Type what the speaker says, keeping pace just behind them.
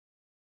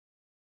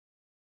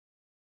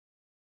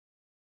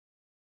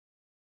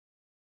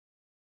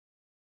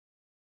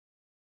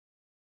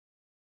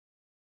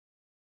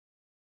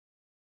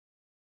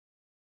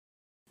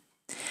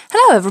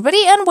Hello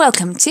everybody and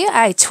welcome to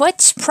a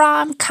Twitch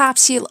Prime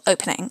Capsule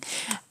opening.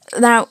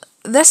 Now,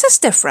 this is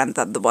different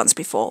than the ones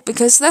before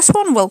because this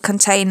one will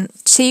contain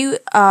two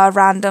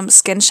random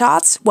skin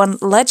shots, one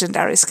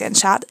legendary skin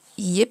shot,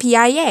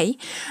 yippee-yay,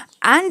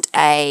 and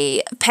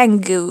a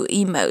Pengu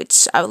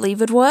emote, I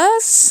believe it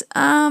was.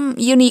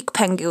 Unique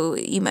Pengu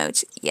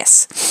emote,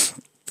 yes.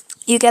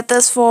 You get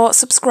this for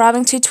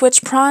subscribing to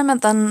Twitch Prime and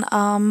then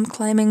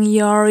claiming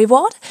your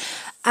reward.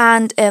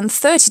 And in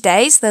 30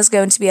 days, there's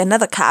going to be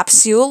another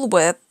capsule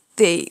with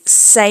the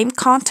same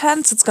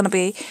contents. It's going to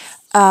be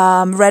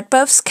Red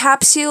Buff's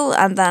capsule,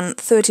 and then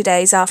 30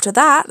 days after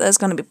that, there's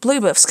going to be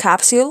Blue Buff's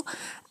capsule,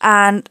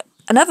 and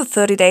another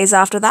 30 days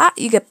after that,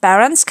 you get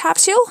Baron's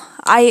capsule.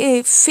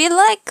 I feel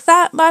like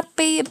that might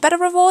be a better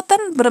reward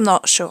then, but I'm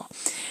not sure.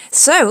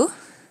 So,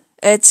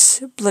 it's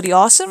bloody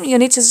awesome. You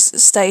need to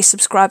stay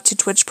subscribed to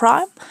Twitch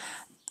Prime,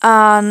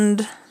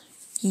 and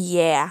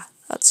yeah,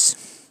 that's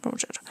it.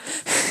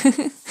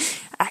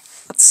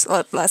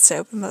 Let's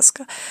open this.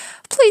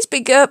 Please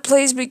be good.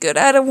 Please be good.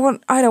 I don't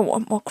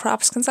want more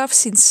crab skins. I've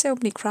seen so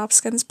many crab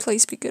skins.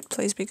 Please be good.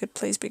 Please be good.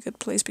 Please be good.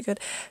 Please be good.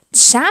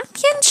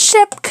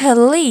 Championship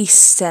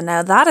Kalista.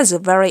 Now that is a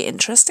very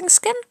interesting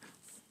skin,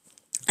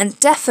 and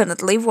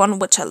definitely one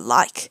which I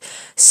like.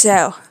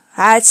 So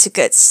that's a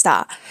good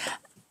start.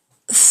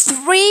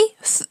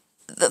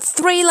 The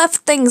three left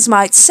things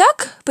might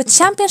suck, but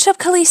Championship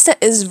Kalista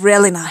is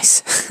really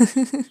nice.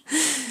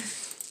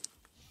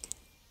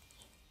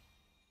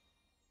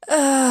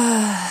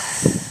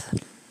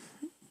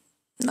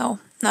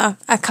 No,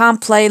 I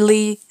can't play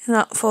Lee.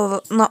 Not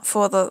for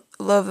the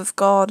love of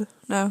God.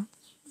 No,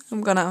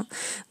 I'm gonna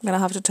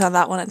have to turn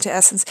that one into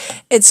Essence.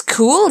 It's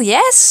cool,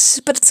 yes,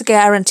 but it's a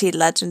guaranteed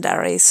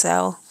legendary,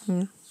 so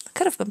it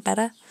could have been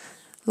better.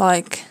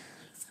 Like,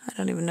 I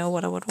don't even know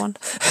what I would want.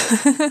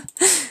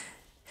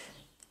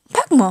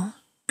 Kog'Maw.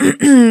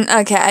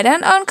 Okay, I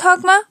don't own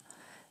Kog'Maw,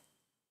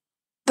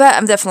 but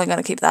I'm definitely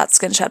gonna keep that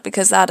skin shot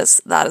because that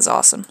is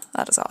awesome.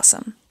 That is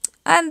awesome.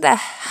 And the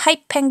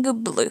Hype Pengu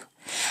Blue.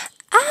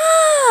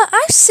 Ah,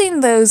 I've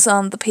seen those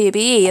on the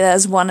PBE.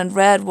 There's one in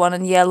red, one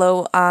in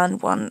yellow,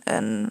 and one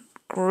in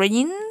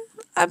green,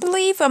 I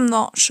believe. I'm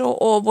not sure.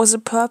 Or was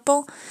it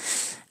purple?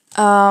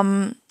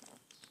 Alright.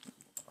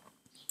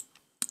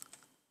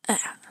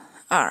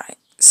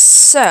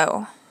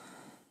 So.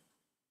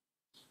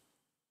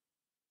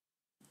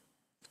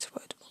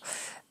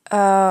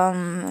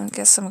 I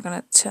guess I'm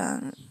gonna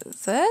turn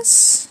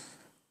this.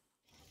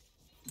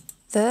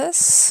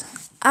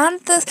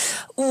 And the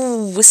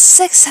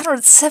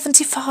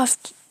 675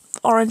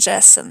 orange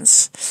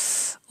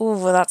essence. Ooh,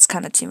 that's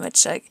kind of too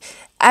much. Like,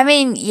 I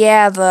mean,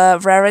 yeah, the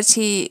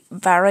rarity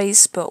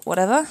varies, but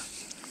whatever.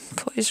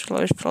 Please.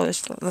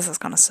 This is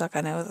gonna suck.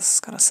 I know this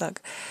is gonna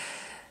suck.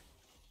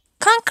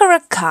 Conqueror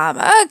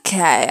Karma.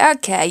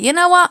 Okay. You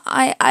know what?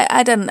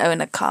 I didn't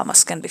own a Karma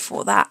skin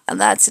before that, and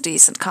that's a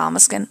decent Karma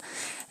skin.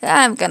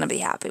 I'm gonna be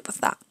happy with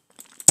that.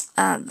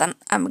 And then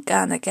I'm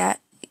gonna get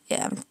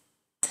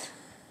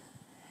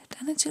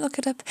I need to look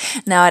it up.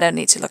 No, I don't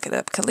need to look it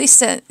up.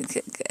 Kalista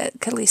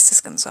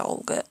skins are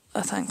all good,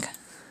 I think.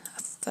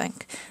 I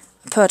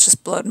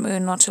purchased Blood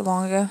Moon not too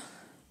long ago.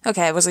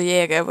 Okay, it was a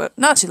year ago, but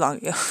not too long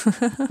ago.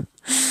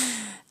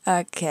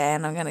 Okay,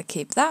 and I'm gonna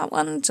keep that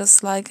one,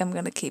 just like I'm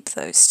gonna keep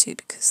those two,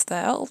 because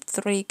they're all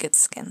three good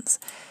skins.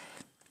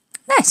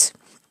 Nice!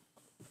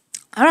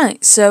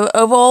 Alright, so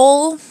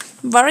overall,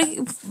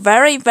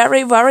 very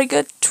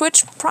good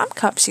Twitch Prime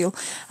Capsule.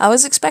 I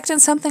was expecting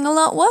something a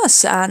lot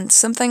worse, and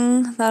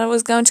something that I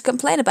was going to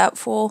complain about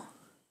for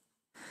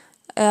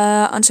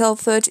until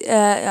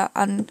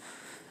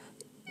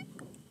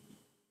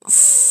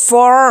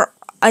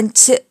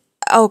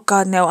oh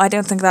god, no, I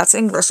don't think that's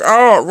English.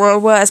 Oh, well,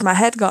 where's my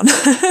head gone?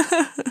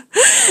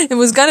 It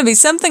was going to be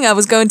something I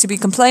was going to be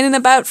complaining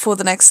about for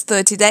the next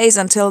 30 days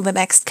until the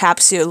next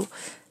capsule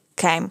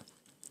came.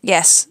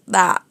 Yes,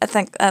 that I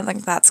think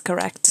that's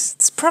correct.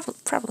 It's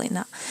probably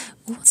not.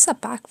 What's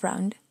that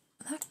background?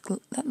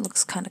 That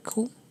looks kind of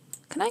cool.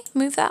 Can I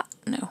move that?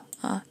 No.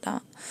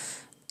 Don't.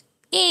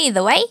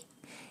 Either way,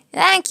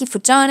 thank you for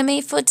joining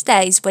me for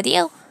today's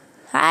video.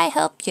 I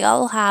hope you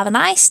all have a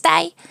nice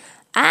day,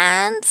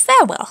 and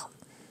farewell.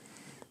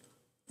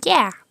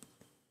 Yeah.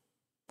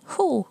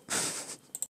 Whew.